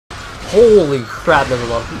Holy crap, there's a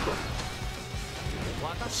lot of people.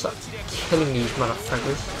 Stop killing these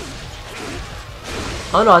motherfuckers.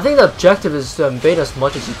 I don't know, I think the objective is to invade as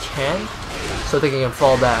much as you can so they can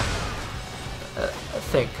fall back. I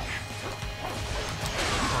think.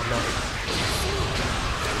 Oh no.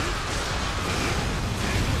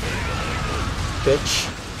 Bitch.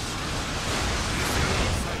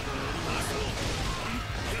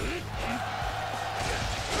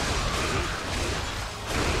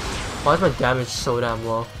 Why is my damage so damn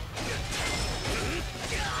low?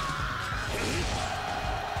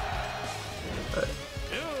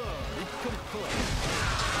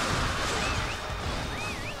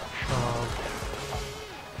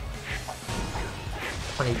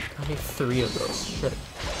 I need 3 of those. Shit.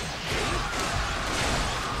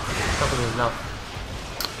 Not gonna be enough.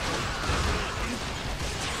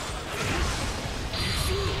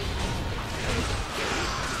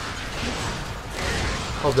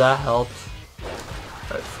 Hope that helped.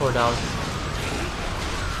 Alright, 4 down.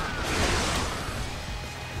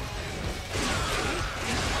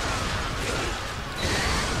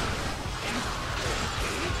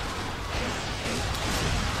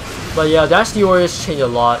 But yeah, Dynasty Warriors changed a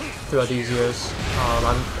lot throughout these years.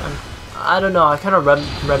 I don't know, I kind of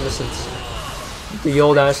reminiscent the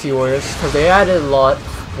old Dynasty Warriors because they added a lot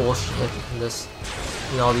of bullshit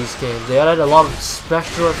in all these games. They added a lot of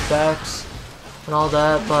spectral effects and all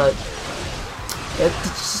that, but it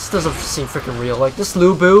just doesn't seem freaking real. Like this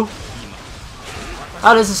Lubu,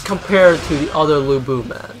 how does this compare to the other Lubu,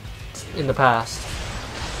 man, in the past?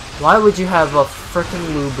 Why would you have a freaking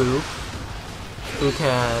Lubu who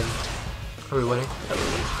can... Are we winning? Yeah, we're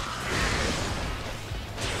winning.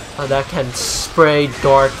 That can spray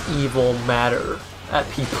dark evil matter at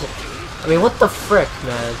people. I mean, what the frick,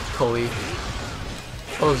 man, Koei?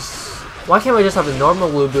 Why can't we just have a normal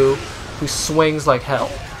Lubu who swings like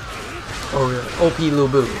hell? Or OP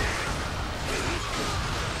Lubu.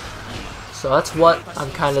 So that's what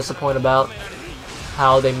I'm kind of disappointed about.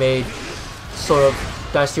 How they made sort of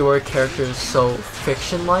Dynasty Warrior characters so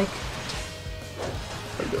fiction-like.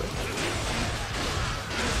 What are you doing?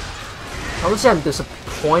 I would say I'm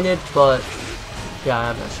disappointed, but yeah,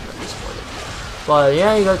 I'm actually not disappointed. But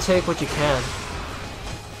yeah, you gotta take what you can.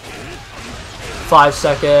 5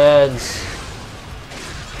 seconds.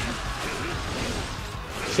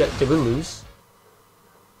 Shit, did we lose?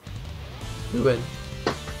 We win.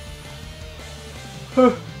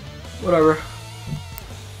 Whatever.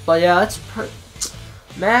 But yeah, that's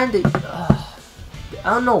man. I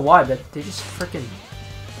don't know why, but they just freaking.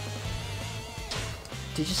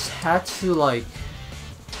 They just had to, like,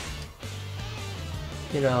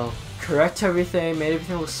 you know, correct everything, made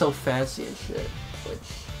everything look so fancy and shit. Which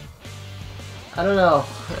I don't know.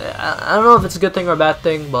 I don't know if it's a good thing or a bad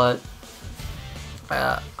thing, but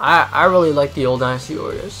I really like the old Dynasty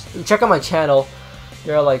Warriors. Check out my channel.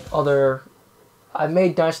 There are like other. I've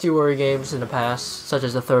made Dynasty Warrior games in the past, such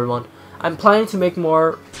as the 3rd one. I'm planning to make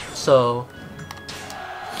more, so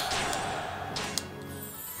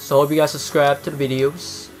hope you guys subscribe to the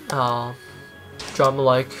videos. Drop a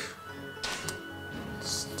like.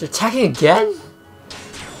 They're attacking again?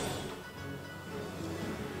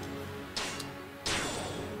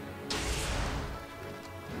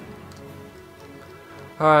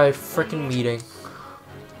 Alright, freaking meeting.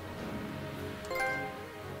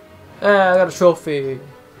 Yeah, I got a trophy.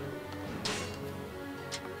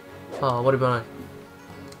 Oh, what about I?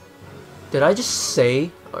 Did I just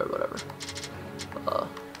say? Or whatever.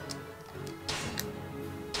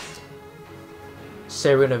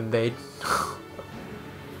 Say we're gonna invade.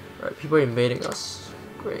 Alright, people are invading us.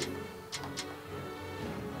 Great.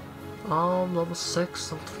 Level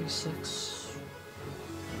 6, level 36.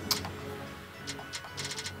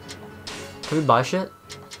 Can we buy shit?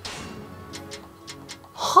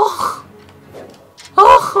 Huh?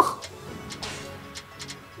 Oh!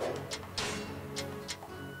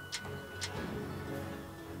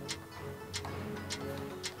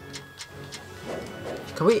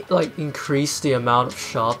 Can we, like, increase the amount of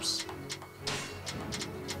shops?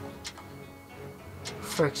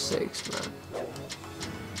 Frick's sakes, man.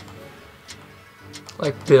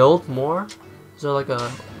 Like, build more? Is there, like,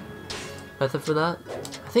 a method for that?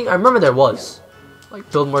 I remember there was. Like,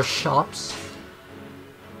 build more shops.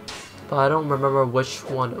 But I don't remember which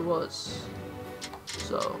one it was.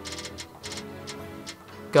 So,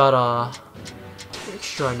 gotta make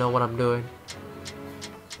sure I know what I'm doing.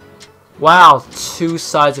 Wow, 2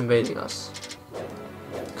 sides invading us.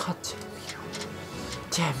 God damn you.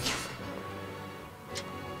 Damn you.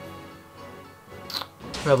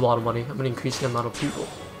 We have a lot of money. I'm gonna increase the amount of people.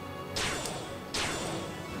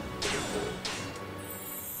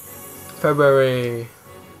 February.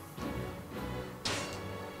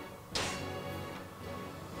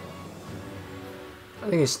 I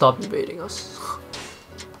think he stopped invading us.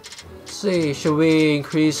 Let's see, should we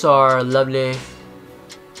increase our lovely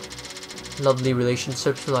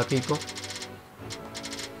relationships with our people?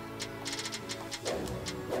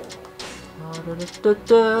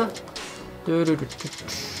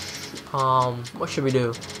 What should we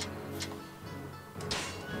do?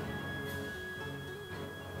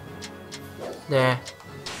 Nah,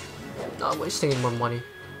 not wasting any more money.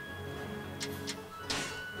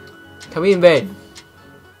 Can we invade?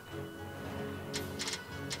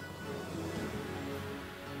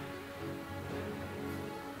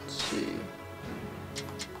 Let's see.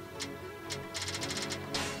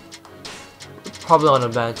 Probably on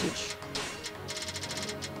advantage.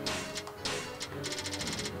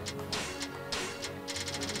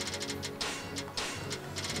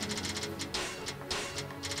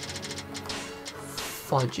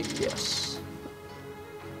 Fudging, yes.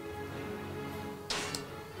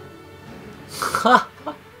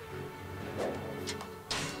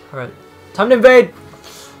 Alright, time to invade!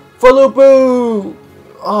 Falupu!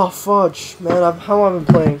 Oh, fudge. Man, how have I been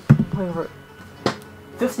playing? Playing for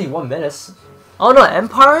 51 minutes. Oh no,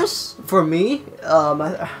 Empires? For me?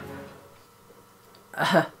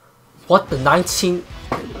 What, the 19?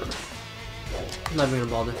 I'm not even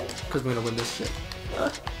gonna bother, because we're gonna win this shit.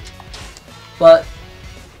 But,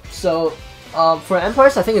 so, for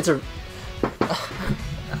Empires, I think it's a...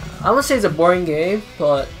 I wouldn't say it's a boring game,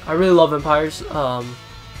 but I really love Empires.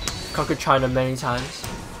 Conquered China many times.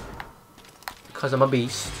 Because I'm a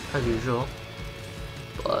beast, as usual.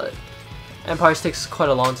 But, Empires takes quite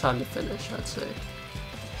a long time to finish, I'd say.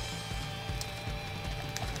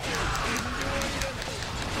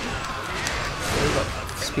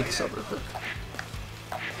 Speak this up real quick.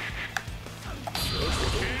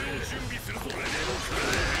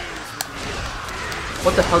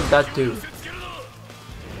 What the hell did that do?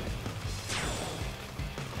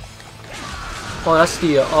 Oh, that's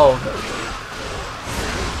the oh, okay.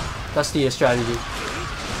 That's the strategy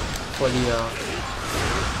for the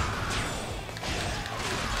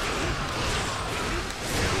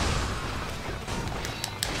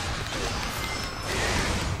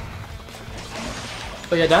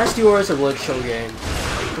But yeah, Dynasty Warriors is a really chill game.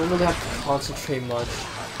 You don't really have to concentrate much.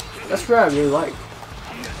 That's what I really like.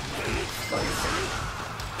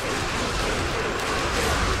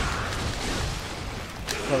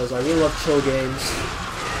 Because I really love chill games.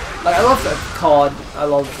 Like, I love COD, I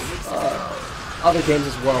love other games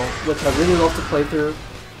as well, which I really love to play through.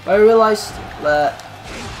 But I realized that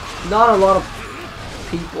not a lot of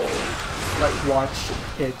people like watch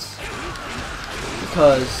it,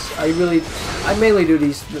 because I mainly do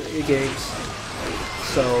these games.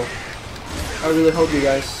 So I really hope you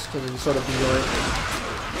guys can sort of enjoy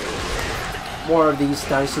more of these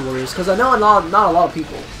Dynasty Warriors, because I know not a lot of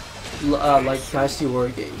people like Dynasty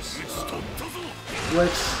Warrior games,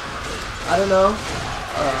 which I don't know.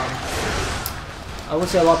 I would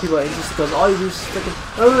say a lot of people are interested because all you do is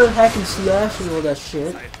freaking hack and slash and all that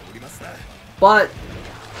shit. But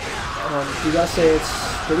you gotta say it's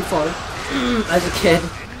pretty fun as a kid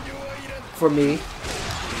for me.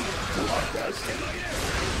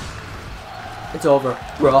 It's over,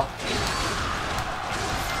 bro.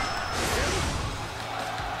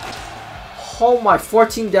 Oh my,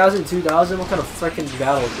 14,000, 2,000? What kind of freaking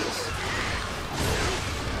battle is this?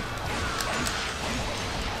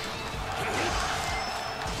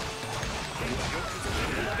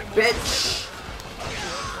 Bitch!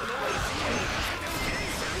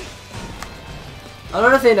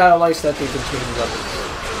 Another thing that I don't like is that they can change weapons.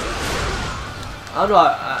 I don't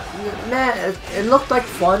know, man, it looked like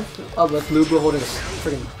fun with Lubu holding a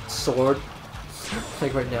freaking sword,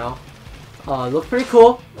 like right now. It looked pretty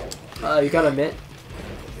cool. You gotta admit,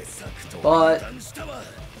 but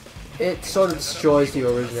it sort of destroys the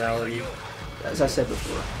originality, as I said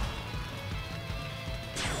before.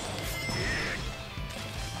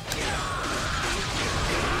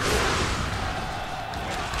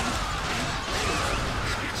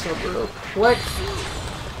 So real quick.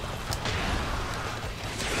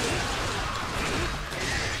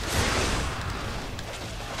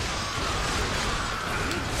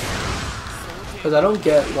 Because I don't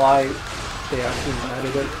get why they actually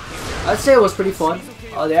added it. I'd say it was pretty fun.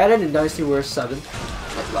 They added in Dynasty Warriors 7,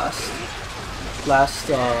 like last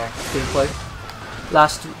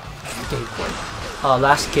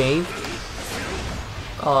game.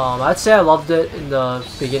 I'd say I loved it in the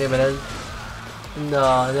beginning, but then and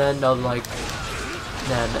then I'm like,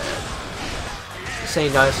 nah.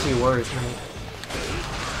 Saying Dynasty Warriors, man.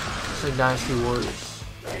 Saying Dynasty Warriors.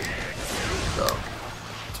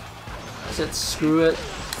 it. Screw it.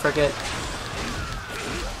 Frick it.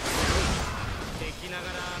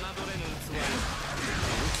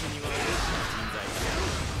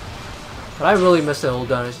 But I really miss the old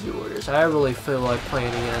Dynasty Warriors. I really feel like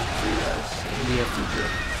playing again for you guys in the near future.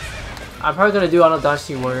 I'm probably gonna do on a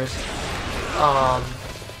Dynasty Warriors.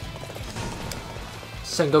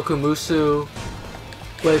 Sengoku Musu,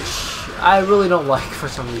 which I really don't like for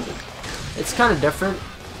some reason. It's kind of different,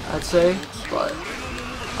 I'd say, but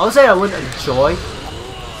I would say I wouldn't enjoy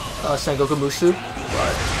Sengoku Musu,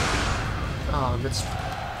 but it's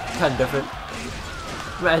kind of different.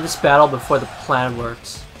 I just battle before the plan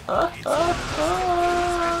works. Wow,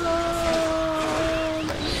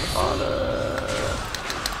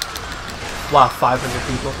 500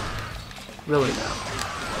 people. Really now?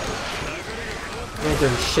 They're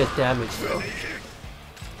doing shit damage though.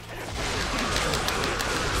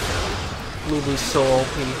 Lulu's so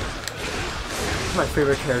OP. My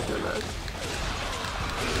favorite character, man.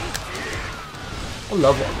 I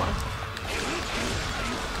love Walmart.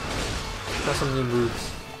 Got some new moves.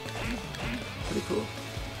 Pretty cool.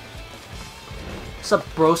 What's up,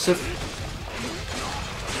 Brosif?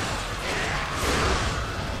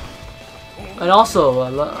 And also,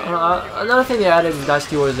 another thing they added in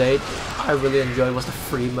Dynasty Warriors 8 I really enjoyed was the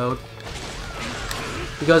free mode.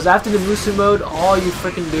 Because after the Musu mode, all you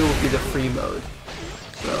freaking do will be the free mode.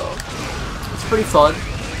 So, it's pretty fun.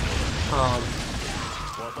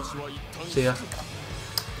 So yeah.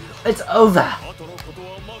 It's over!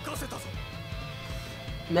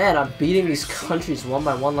 Man, I'm beating these countries one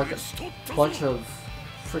by one like a bunch of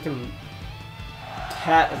freaking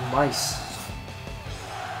cat and mice.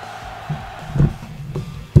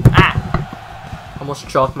 Ah! Almost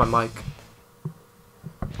dropped my mic.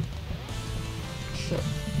 Shit.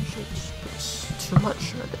 It's too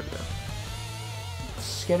much right there, man.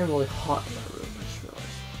 It's getting really hot in my room, I just realized.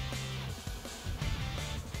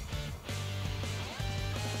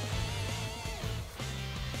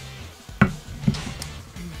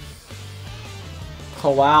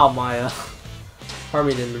 Oh wow, my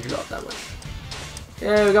army didn't drop that much.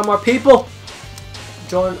 Yeah, we got more people!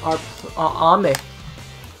 Join our army.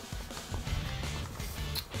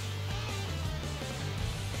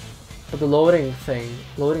 But the loading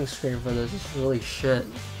screen for this is really shit.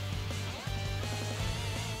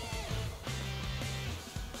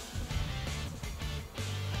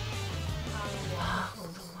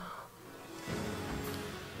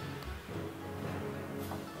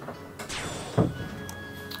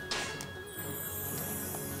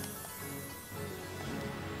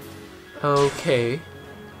 Okay.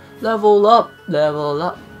 Level up, level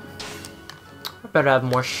up. I better have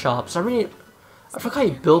more shops. I forgot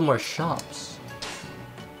you build more shops.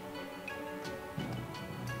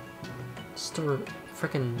 It's the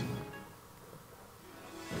freaking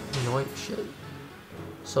annoying shit.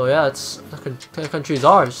 So yeah, the country's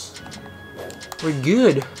ours. We're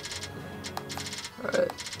good.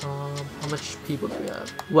 Alright, how much people do we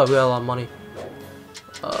have? Well, we got a lot of money.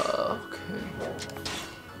 Okay.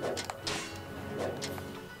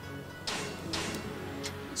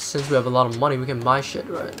 Since we have a lot of money, we can buy shit,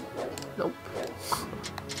 right? Nope.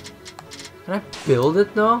 Can I build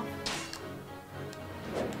it though?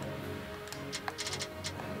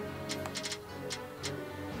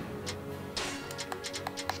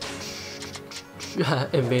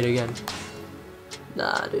 Invade again.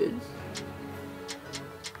 Nah, dude.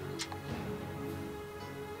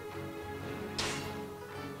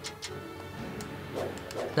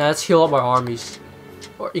 Now let's heal up our armies.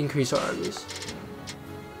 Or increase our armies.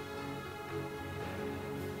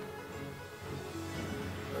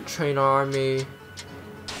 Train our army.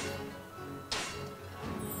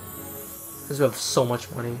 Because we have so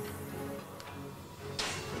much money.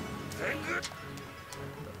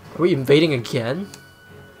 Are we invading again?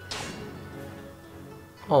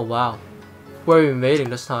 Oh wow. Where are we invading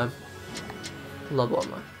this time? Love all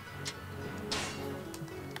mine.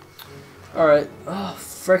 Alright. Oh,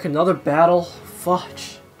 frick, another battle?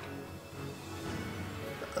 Fudge.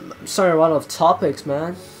 I'm starting to run out of topics,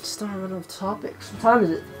 man. What time is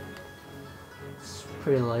it? It's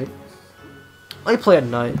pretty late. I play at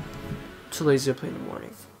night. Too lazy to play in the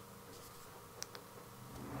morning.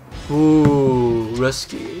 Ooh,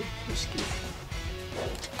 risky.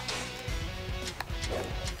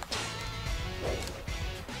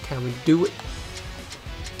 Can we do it?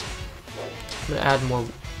 I'm gonna add more.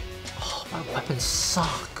 Oh, my weapons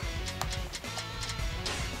suck.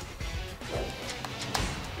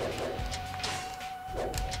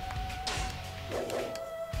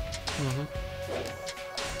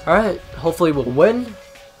 Alright, hopefully we'll win.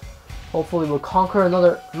 Hopefully we'll conquer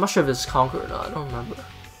another. I'm not sure if it's conquer or not, I don't remember.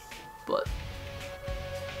 but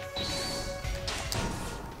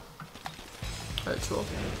alright, well,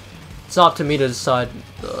 it's up to me to decide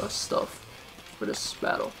the stuff for this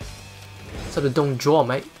battle. So don't draw,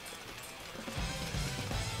 mate.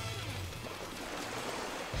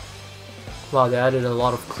 Wow, they added a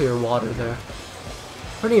lot of clear water there.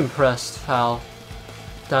 Pretty impressed how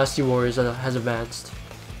Dynasty Warriors has advanced.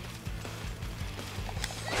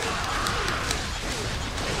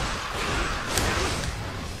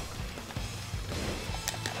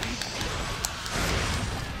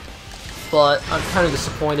 But I'm kind of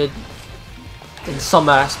disappointed in some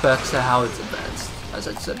aspects of how it's advanced, as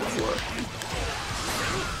I said before.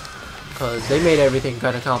 Because they made everything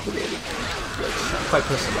kind of complicated, which I'm quite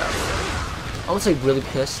pissed about. I wouldn't say really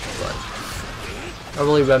pissed, but I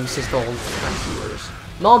really reminisced the whole Dynasty Warriors.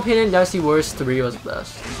 In my opinion, Dynasty Warriors 3 was the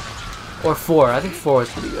best. Or 4, I think 4 was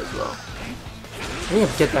pretty good as well. I need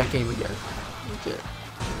to get that game again. Legit.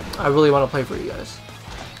 I really want to play for you guys.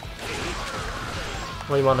 I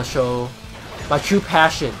really want to show my true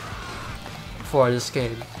passion for this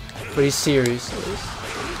game. For these series, at least.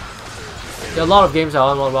 There are a lot of games I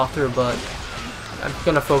want to walk through, but I'm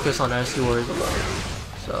gonna focus on Dynasty Warriors alone.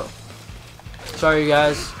 So, sorry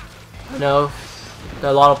guys. I know there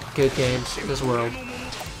are a lot of good games in this world,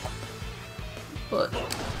 but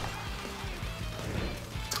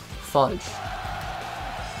fudge.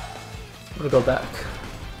 I'm gonna go back.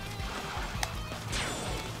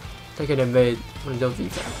 Take an invade when you don't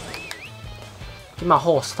defend. Give my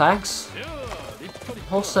horse, thanks.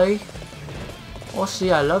 Horsey.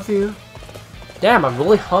 Horsey, I love you. Damn, I'm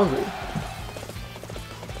really hungry.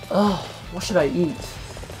 Oh, what should I eat?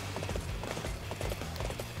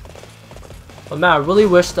 But man, I really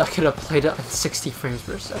wish that I could have played it at 60 frames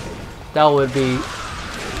per second. That would be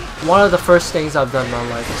one of the first things I've done in my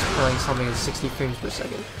life, is playing something at 60 frames per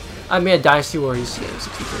second. I made a Dynasty Warriors game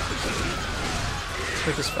 60 frames per second. Let's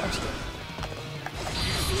make this faster.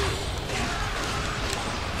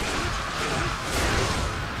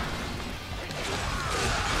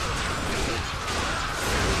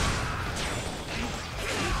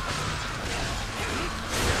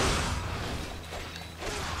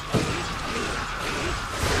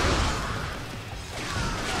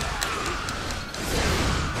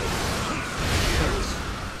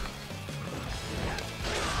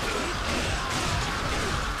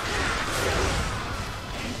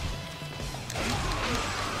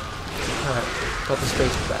 Got the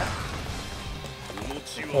space back.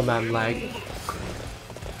 Oh man, I'm lagging.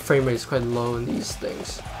 Frame rate is quite low in these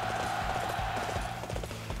things.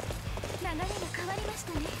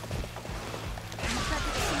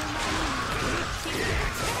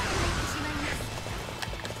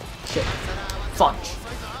 Shit. Fudge.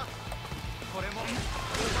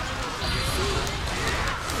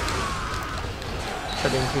 Try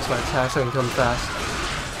to increase my attack so I can kill him fast.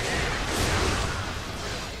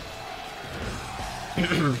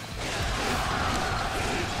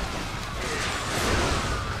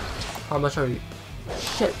 How much are you?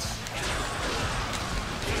 Shit.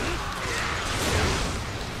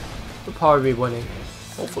 We'll probably be winning.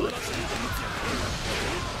 Hopefully.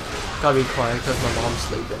 Gotta be quiet because my mom's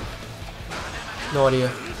sleeping. No idea.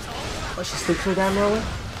 Why she sleeps so damn early?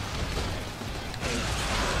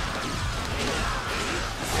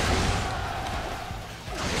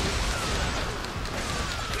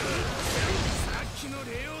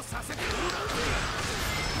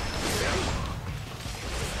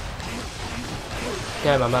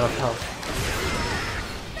 Damn, I'm out of health.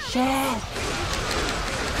 Shit!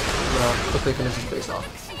 No, quickly finish his face off.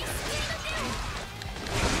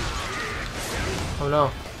 Oh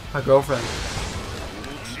no, my girlfriend.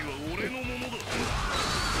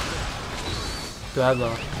 Do I have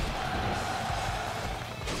a...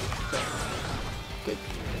 Good.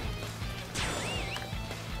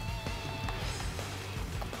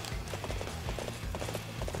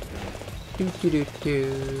 Do do do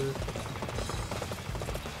do.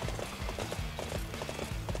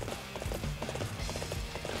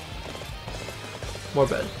 More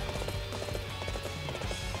bed.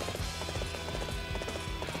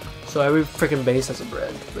 So every freaking base has a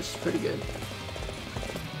bread, which is pretty good.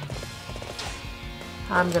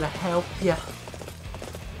 I'm gonna help ya.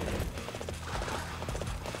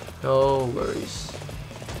 No worries.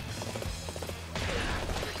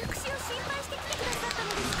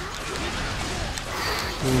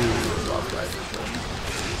 Ooh, love that.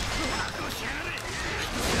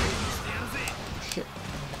 Shit.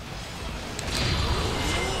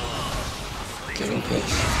 Getting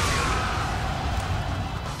pissed.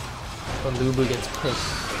 When Lubu gets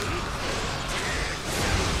pissed.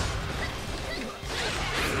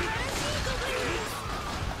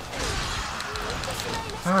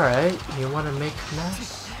 Alright, you wanna make a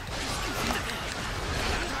mess?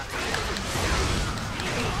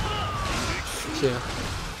 See ya.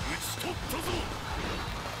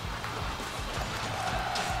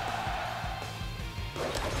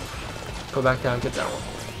 Go back down, get that one.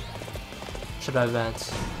 Should I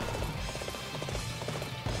advance?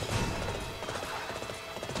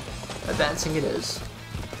 Advancing it is.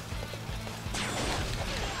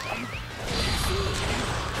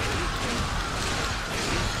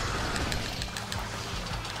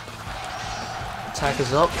 Attack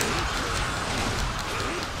is up.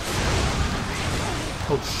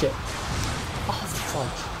 Oh shit. Oh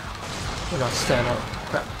fudge. We're not stand up.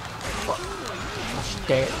 Crap. Fuck. Gosh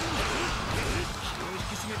dang it.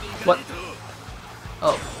 What?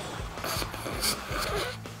 Oh.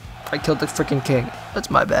 I killed the freaking king.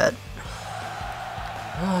 That's my bad.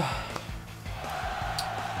 Oh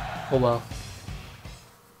well.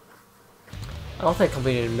 I don't think I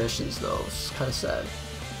completed any missions though. It's kind of sad.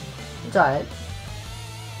 It's alright.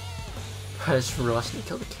 I just rushed and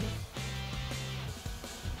killed the king.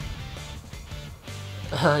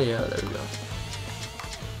 Yeah, there we go.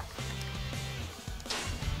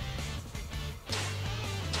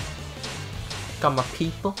 Got my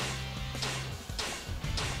people.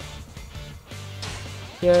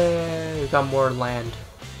 Yay, we got more land.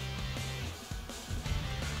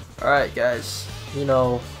 Alright guys, you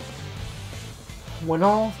know, when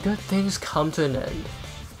all good things come to an end,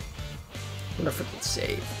 I'm gonna freaking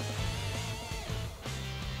save.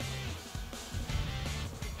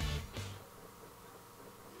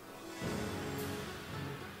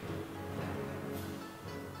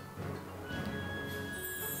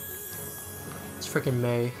 It's freaking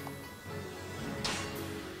May.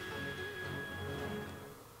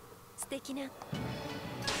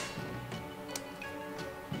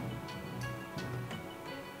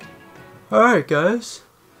 Alright guys,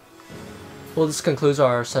 well this concludes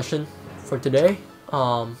our session for today.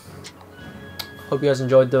 Hope you guys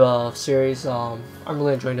enjoyed the series. I'm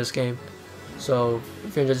really enjoying this game, so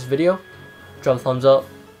if you enjoyed this video, drop a thumbs up,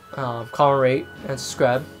 comment, rate, and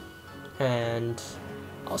subscribe, and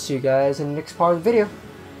I'll see you guys in the next part of the video.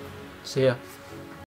 See ya.